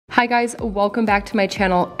Hi guys, welcome back to my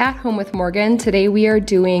channel At Home with Morgan. Today we are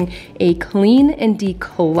doing a clean and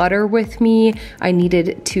declutter with me. I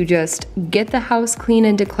needed to just get the house clean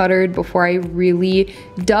and decluttered before I really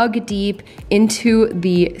dug deep into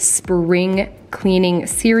the spring cleaning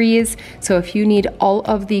series. So if you need all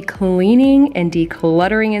of the cleaning and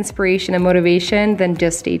decluttering inspiration and motivation, then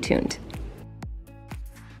just stay tuned.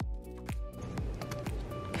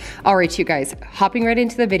 All right, you guys, hopping right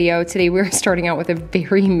into the video. Today we're starting out with a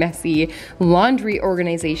very messy laundry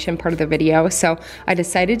organization part of the video. So I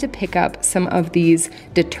decided to pick up some of these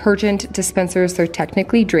detergent dispensers. They're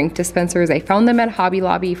technically drink dispensers. I found them at Hobby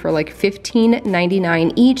Lobby for like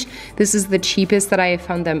 $15.99 each. This is the cheapest that I have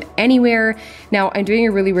found them anywhere. Now I'm doing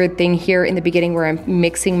a really weird thing here in the beginning where I'm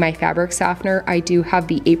mixing my fabric softener. I do have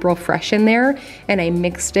the April Fresh in there and I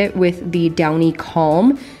mixed it with the Downy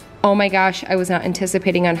Calm. Oh my gosh, I was not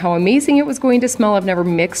anticipating on how amazing it was going to smell. I've never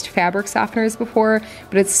mixed fabric softeners before,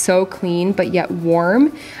 but it's so clean, but yet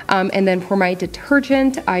warm. And then for my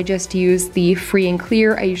detergent, I just use the Free and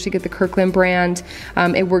Clear. I usually get the Kirkland brand.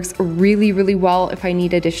 It works really, really well if I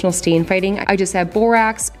need additional stain fighting. I just add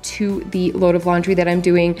borax to the load of laundry that I'm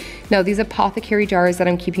doing. Now these apothecary jars that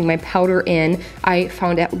I'm keeping my powder in, I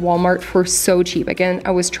found at Walmart for so cheap. Again,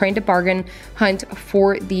 I was trying to bargain hunt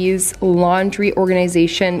for these laundry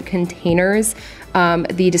organization containers.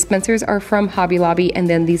 The dispensers are from Hobby Lobby and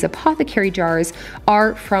then these apothecary jars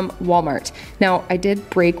are from Walmart. Now I did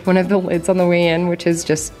break one of the lids on the way in, which is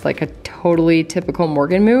just like a totally typical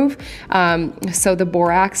Morgan move. So the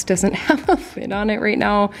borax doesn't have a lid on it right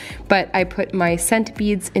now, but I put my scent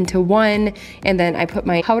beads into one and then I put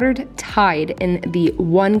my powdered Tide in the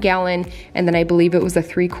 1 gallon and then I believe it was a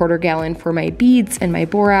 3/4 gallon for my beads and my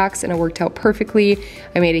borax, and it worked out perfectly.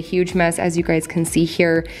 I made a huge mess as you guys can see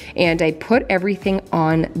here, and I put everything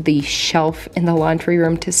on the shelf in the laundry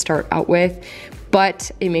room to start out with.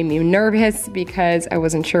 But it made me nervous because I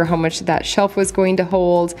wasn't sure how much that shelf was going to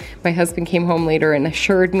hold. My husband came home later and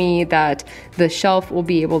assured me that the shelf will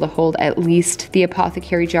be able to hold at least the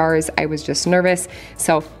apothecary jars. I was just nervous.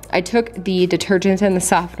 So I took the detergent and the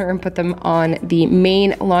softener and put them on the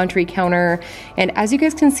main laundry counter. And as you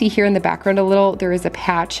guys can see here in the background a little, there is a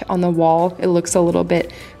patch on the wall. It looks a little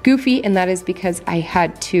bit goofy, and that is because I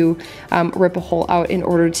had to rip a hole out in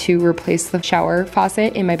order to replace the shower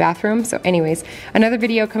faucet in my bathroom. So anyways, another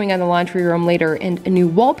video coming on the laundry room later and a new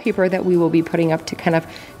wallpaper that we will be putting up to kind of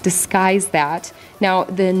disguise that. Now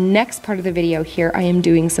the next part of the video here, I am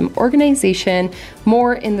doing some organization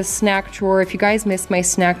more in the snack drawer. If you guys missed my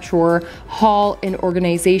snack drawer haul and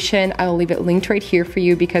organization, I'll leave it linked right here for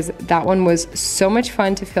you because that one was so much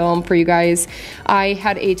fun to film for you guys. I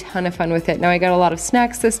had a ton of fun with it. Now I got a lot of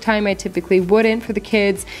snacks this time. I typically wouldn't for the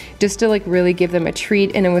kids, just to like really give them a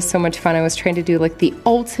treat, and it was so much fun. I was trying to do like the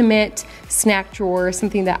ultimate snack drawer,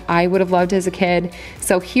 something that I would have loved as a kid.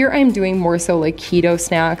 So here I'm doing more so like keto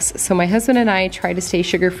snacks. So my husband and I try to stay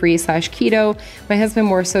sugar-free / keto. My husband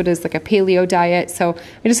more so does like a paleo diet. So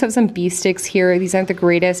I just have some beef sticks here. These aren't the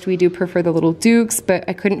greatest. We do prefer the little Dukes, but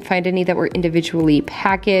I couldn't find any that were individually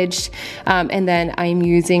packaged. And then I'm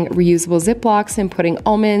using reusable Ziplocs and putting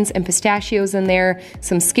almonds and pistachios in there,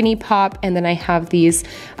 some Skinny Pop, and then I have these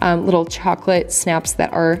little chocolate snaps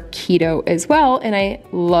that are keto as well, and I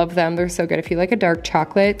love them. They're so good. If you like a dark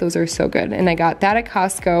chocolate, those are so good. And I got that at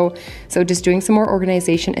Costco. So just doing some more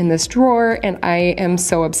organization in this drawer, and I am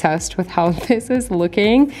so obsessed with how this is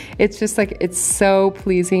looking. It's just like, it's so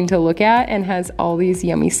pleasing to look at and has all these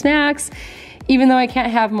yummy snacks. Even though I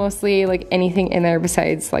can't have mostly like anything in there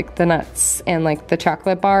besides like the nuts and like the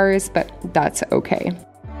chocolate bars, but that's okay.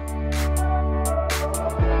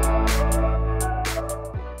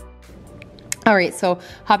 All right, so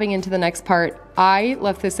hopping into the next part, I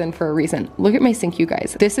left this in for a reason. Look at my sink, you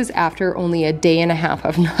guys. This is after only a day and a half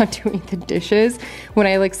of not doing the dishes. When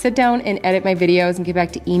I like sit down and edit my videos and get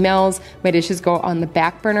back to emails, my dishes go on the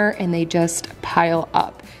back burner and they just pile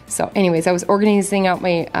up. So anyways, I was organizing out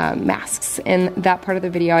my masks. In that part of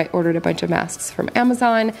the video, I ordered a bunch of masks from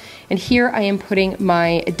Amazon. And here I am putting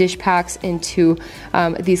my dish packs into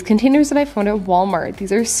these containers that I found at Walmart.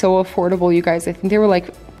 These are so affordable, you guys. I think they were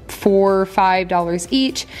like $4 or $5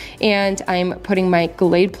 each, and I'm putting my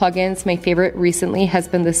Glade plugins. My favorite recently has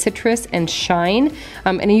been the Citrus and Shine,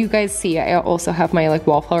 and you guys see I also have my like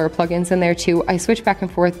Wallflower plugins in there too. I switch back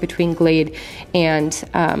and forth between Glade and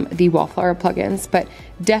the Wallflower plugins, but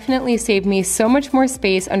definitely saved me so much more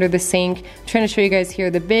space under the sink. I'm trying to show you guys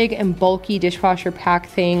here the big and bulky dishwasher pack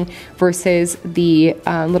thing versus the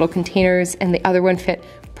little containers, and the other one fit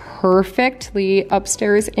perfectly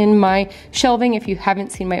upstairs in my shelving. If you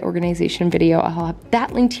haven't seen my organization video, I'll have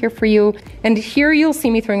that linked here for you. And here you'll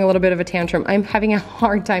see me throwing a little bit of a tantrum. I'm having a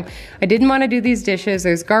hard time. I didn't want to do these dishes.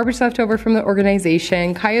 There's garbage left over from the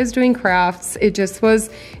organization. Kaya's doing crafts. This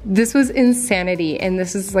was insanity. And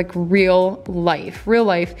this is like real life.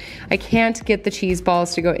 I can't get the cheese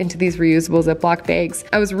balls to go into these reusable Ziploc bags.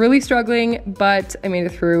 I was really struggling, but I made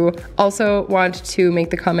it through. Also want to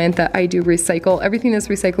make the comment that I do recycle. Everything that's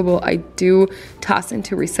recyclable, I do toss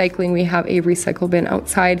into recycling. We have a recycle bin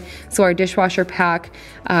outside. So our dishwasher pack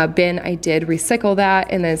bin, I did recycle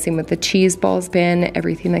that. And then same with the cheese balls bin,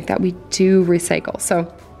 everything like that, we do recycle.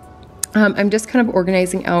 So I'm just kind of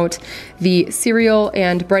organizing out the cereal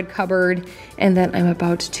and bread cupboard, and then I'm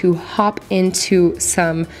about to hop into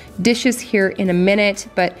some dishes here in a minute.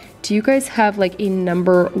 But do you guys have like a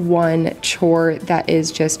number one chore that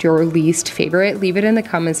is just your least favorite? Leave it in the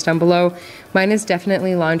comments down below. Mine is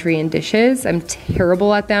definitely laundry and dishes. I'm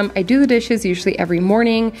terrible at them. I do the dishes usually every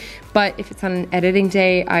morning, but if it's on an editing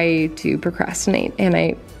day, I do procrastinate and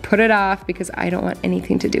I put it off because I don't want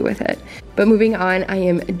anything to do with it. But moving on, I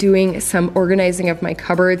am doing some organizing of my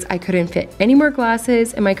cupboards. I couldn't fit any more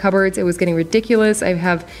glasses in my cupboards. It was getting ridiculous. I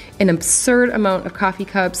have an absurd amount of coffee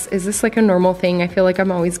cups. Is this like a normal thing? I feel like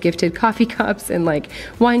I'm always gifted coffee cups and like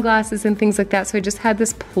wine glasses and things like that. So I just had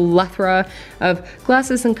this plethora of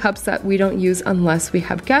glasses and cups that we don't use unless we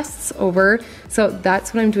have guests over. So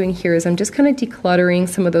that's what I'm doing here is I'm just kind of decluttering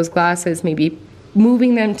some of those glasses, maybe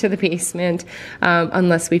moving them to the basement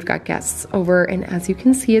unless we've got guests over. And as you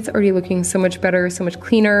can see, it's already looking so much better, so much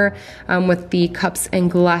cleaner with the cups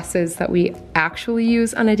and glasses that we actually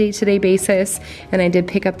use on a day-to-day basis. And I did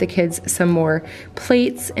pick up the kids some more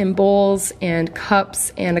plates and bowls and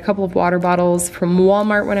cups and a couple of water bottles from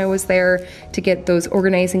Walmart when I was there to get those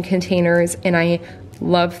organizing containers, and I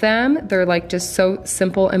love them. They're like just so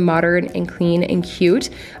simple and modern and clean and cute.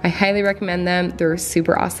 I highly recommend them. They're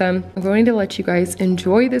super awesome. I'm going to let you guys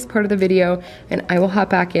enjoy this part of the video, and I will hop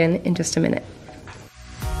back in just a minute.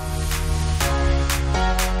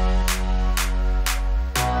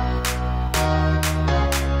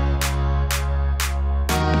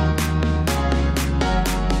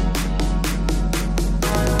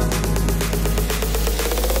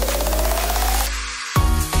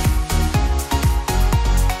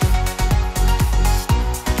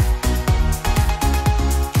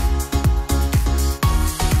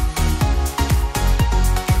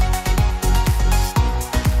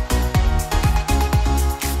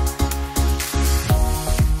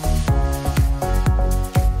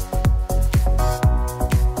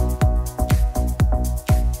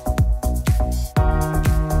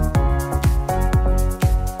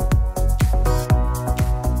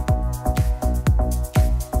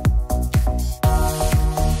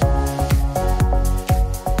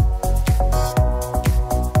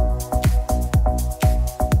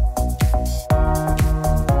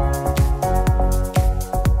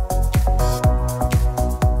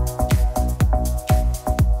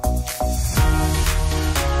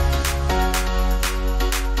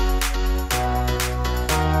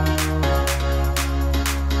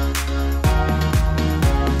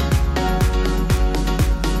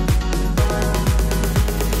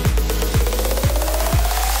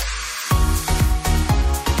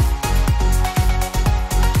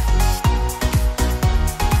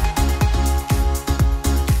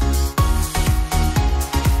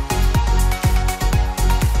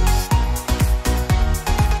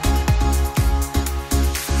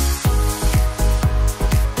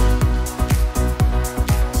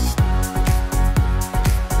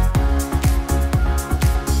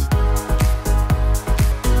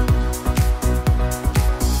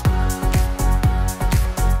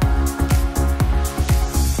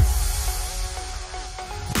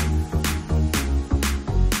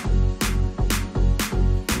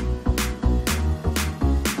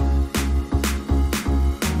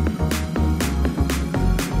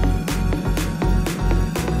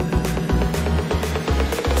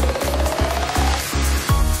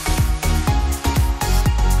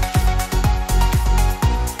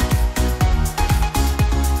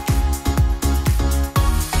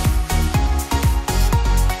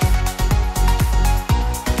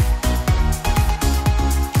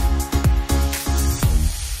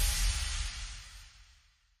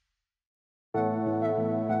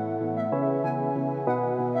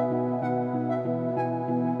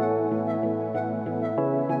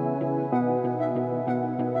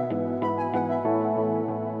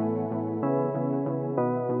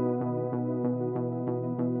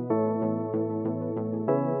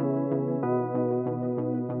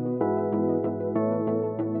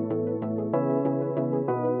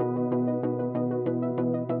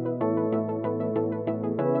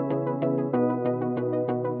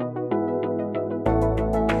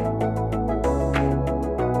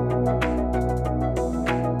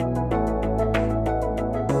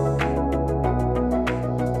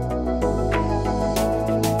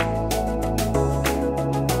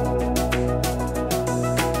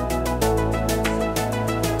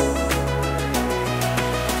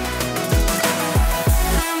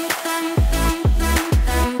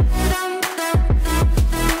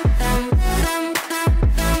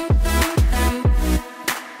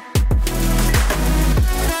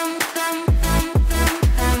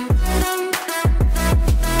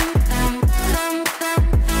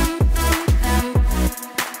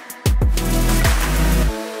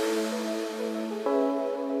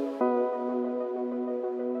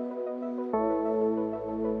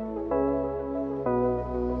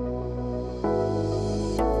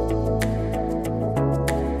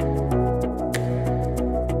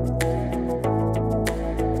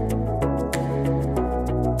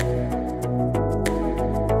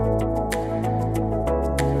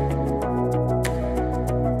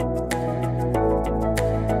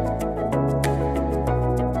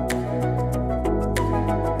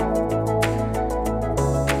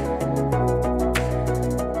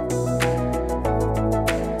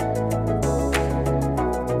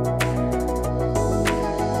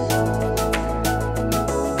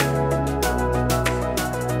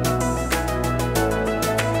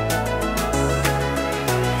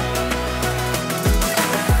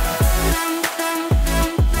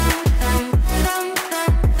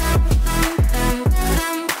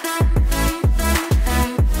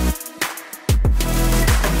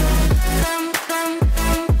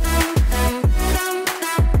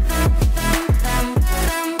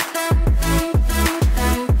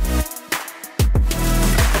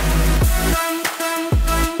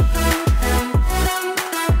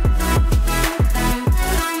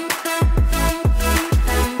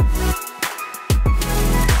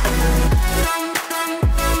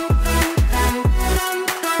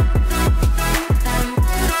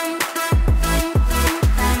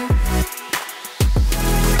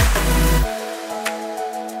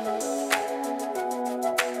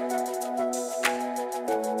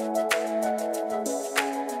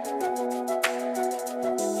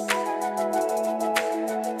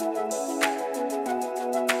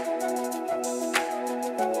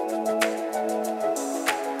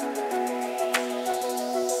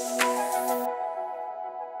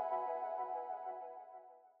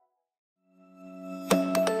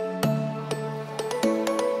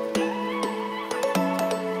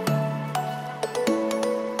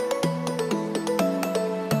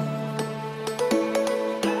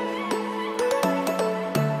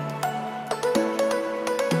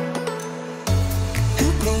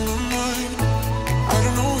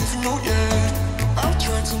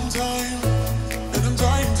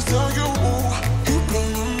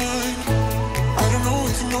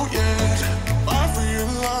 yet. I've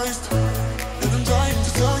realized that I'm dying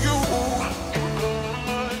to tell you.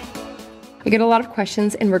 I get a lot of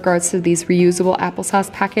questions in regards to these reusable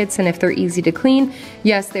applesauce packets and if they're easy to clean.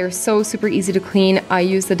 Yes, they're so super easy to clean. I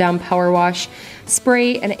use the Dawn Power Wash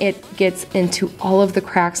spray and it gets into all of the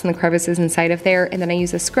cracks and the crevices inside of there. And then I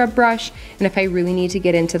use a scrub brush, and if I really need to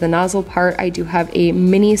get into the nozzle part, I do have a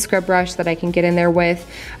mini scrub brush that I can get in there with.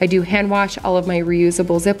 I do hand wash all of my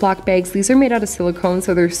reusable Ziploc bags. These are made out of silicone,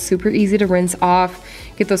 so they're super easy to rinse off.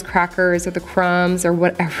 Get those crackers or the crumbs or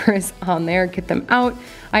whatever is on there, get them out.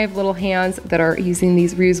 I have little hands that are using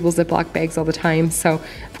these reusable Ziploc bags all the time, so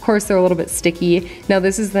of course they're a little bit sticky. Now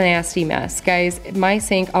this is the nasty mess. Guys, my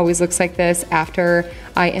sink always looks like this after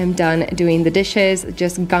I am done doing the dishes.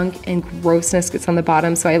 Just gunk and grossness gets on the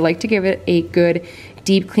bottom, so I like to give it a good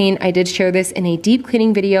deep clean. I did share this in a deep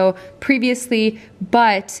cleaning video previously,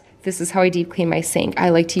 but this is how I deep clean my sink. I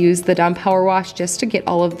like to use the Dawn Power Wash just to get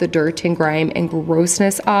all of the dirt and grime and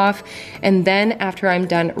grossness off. And then after I'm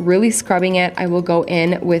done really scrubbing it, I will go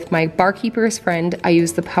in with my Barkeeper's Friend. I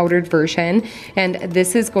use the powdered version, and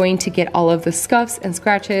this is going to get all of the scuffs and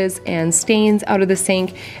scratches and stains out of the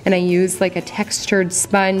sink. And I use like a textured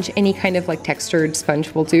sponge. Any kind of like textured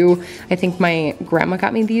sponge will do. I think my grandma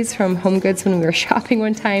got me these from Home Goods when we were shopping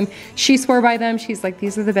one time. She swore by them. She's like,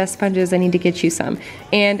 these are the best sponges. I need to get you some.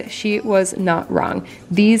 And she was not wrong.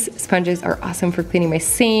 These sponges are awesome for cleaning my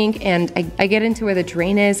sink, and I get into where the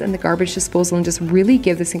drain is and the garbage disposal and just really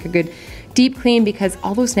give the sink a good deep clean, because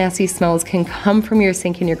all those nasty smells can come from your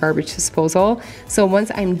sink and your garbage disposal. So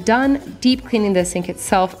once I'm done deep cleaning the sink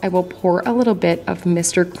itself, I will pour a little bit of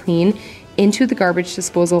Mr. Clean into the garbage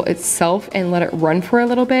disposal itself and let it run for a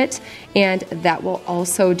little bit, and that will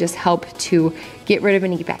also just help to get rid of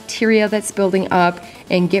any bacteria that's building up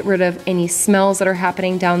and get rid of any smells that are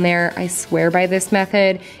happening down there. I swear by this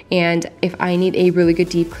method, and if I need a really good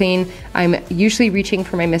deep clean, I'm usually reaching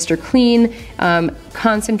for my Mr. Clean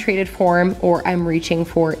concentrated form, or I'm reaching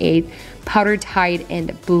for a powdered Tide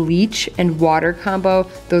and bleach and water combo.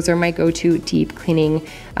 Those are my go-to deep cleaning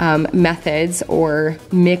methods or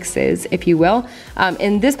mixes, if you will.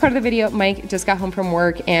 In this part of the video, Mike just got home from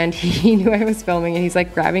work and he knew I was filming, and he's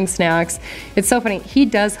like grabbing snacks. It's so funny. He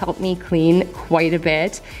does help me clean quite a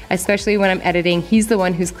bit, especially when I'm editing. He's the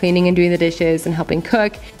one who's cleaning and doing the dishes and helping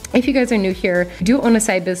cook. If you guys are new here, I do own a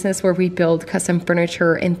side business where we build custom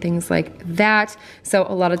furniture and things like that. So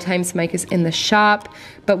a lot of times Mike is in the shop,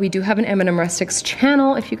 but we do have an M&M Rustics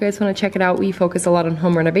channel. If you guys want to check it out, we focus a lot on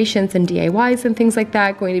home renovations and DIYs and things like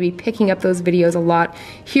that. Going to be picking up those videos a lot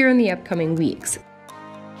here in the upcoming weeks.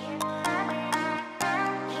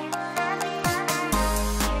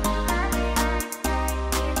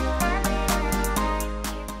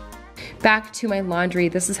 Back to my laundry.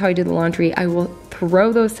 This is how I do the laundry. I will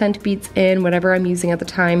throw those scent beads in, whatever I'm using at the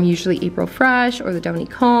time, usually April Fresh or the Downy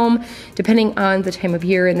Comb, depending on the time of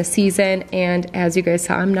year and the season. And as you guys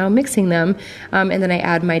saw, I'm now mixing them. And then I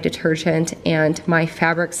add my detergent and my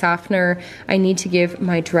fabric softener. I need to give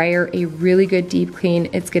my dryer a really good deep clean.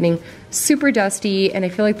 It's getting super dusty, and I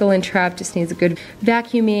feel like the lint trap just needs a good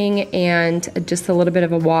vacuuming and just a little bit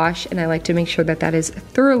of a wash, and I like to make sure that that is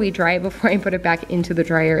thoroughly dry before I put it back into the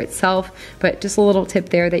dryer itself. But just a little tip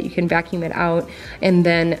there that you can vacuum it out and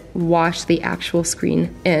then wash the actual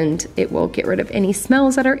screen, and it will get rid of any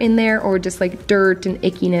smells that are in there or just like dirt and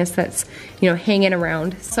ickiness that's, you know, hanging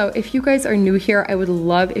around. So if you guys are new here, I would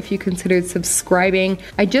love if you considered subscribing.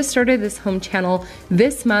 I just started this home channel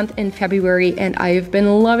this month in February, and I've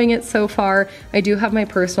been loving it so far. I do have my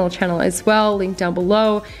personal channel as well, linked down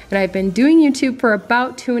below, and I've been doing YouTube for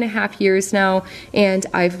about 2.5 years now, and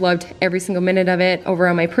I've loved every single minute of it. Over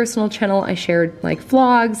on my personal channel, I shared like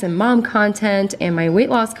vlogs and mom content and my weight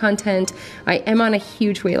loss content. I am on a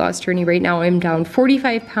huge weight loss journey right now. I'm down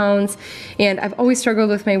 45 pounds, and I've always struggled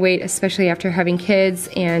with my weight, especially after having kids,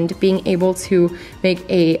 and being able to make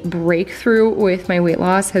a breakthrough with my weight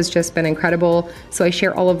loss has just been incredible. So I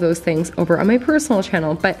share all of those things over on my personal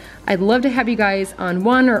channel, but I'd love to have you guys on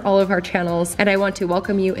one or all of our channels, and I want to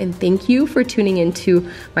welcome you and thank you for tuning into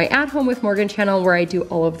my At Home with Morgan channel, where I do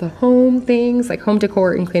all of the home things like home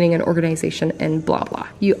decor and cleaning and organization and blah blah.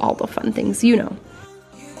 All the fun things, you know.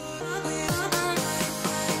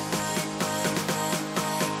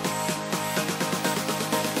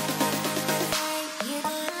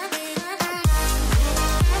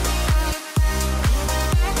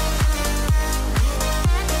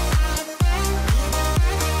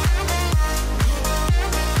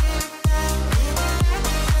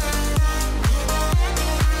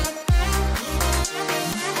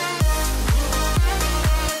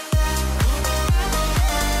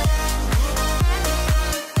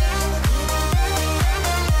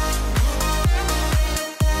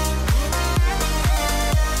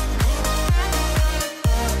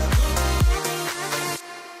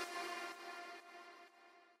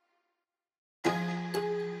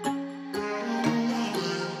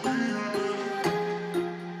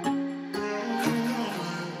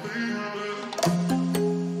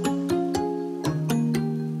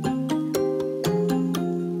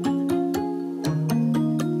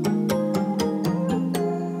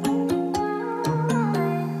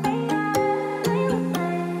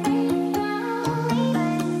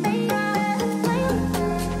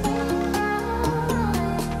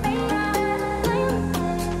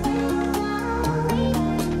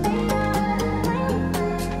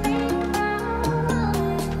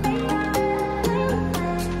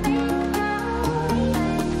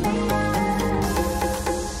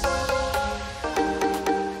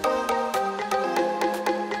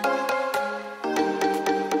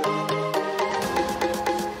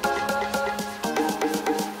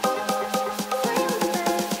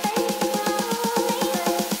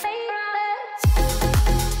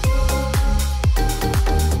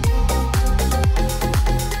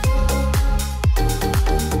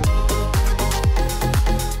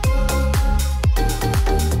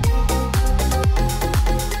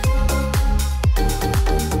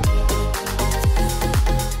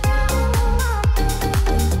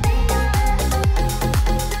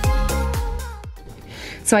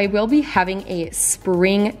 So I will be having a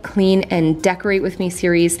spring clean and decorate with me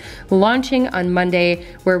series launching on Monday,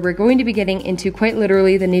 where we're going to be getting into quite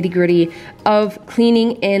literally the nitty-gritty of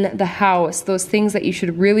cleaning in the house. Those things that you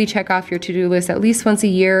should really check off your to-do list at least once a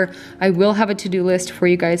year. I will have a to-do list for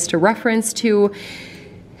you guys to reference to.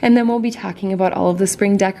 And then we'll be talking about all of the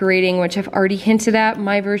spring decorating, which I've already hinted at.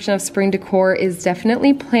 My version of spring decor is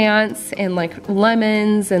definitely plants and like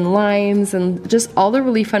lemons and limes and just all the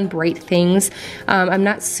really fun bright things. I'm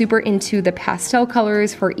not super into the pastel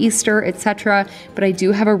colors for Easter, etc., but I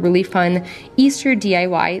do have a really fun Easter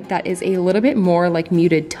DIY that is a little bit more like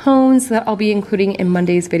muted tones that I'll be including in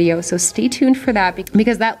Monday's video. So stay tuned for that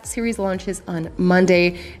because that series launches on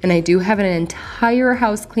Monday, and I do have an entire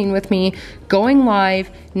house clean with me going live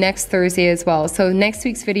next Thursday as well. So next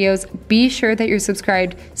week's videos, be sure that you're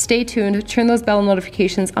subscribed, stay tuned, turn those bell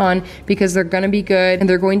notifications on because they're gonna be good and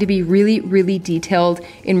they're going to be really, really detailed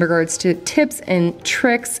in regards to tips and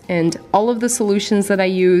tricks and all of the solutions that I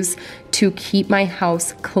use to keep my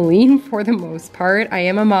house clean for the most part. I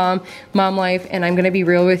am a mom life, and I'm gonna be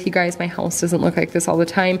real with you guys, my house doesn't look like this all the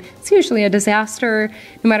time. It's usually a disaster.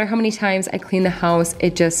 No matter how many times I clean the house,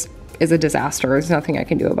 it just is a disaster. There's nothing I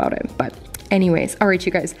can do about it. But anyways, all right,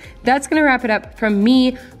 you guys, that's gonna wrap it up from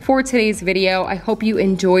me for today's video. I hope you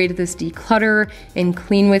enjoyed this declutter and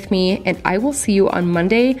clean with me, and I will see you on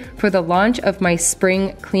Monday for the launch of my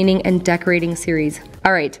spring cleaning and decorating series.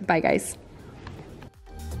 All right, bye guys.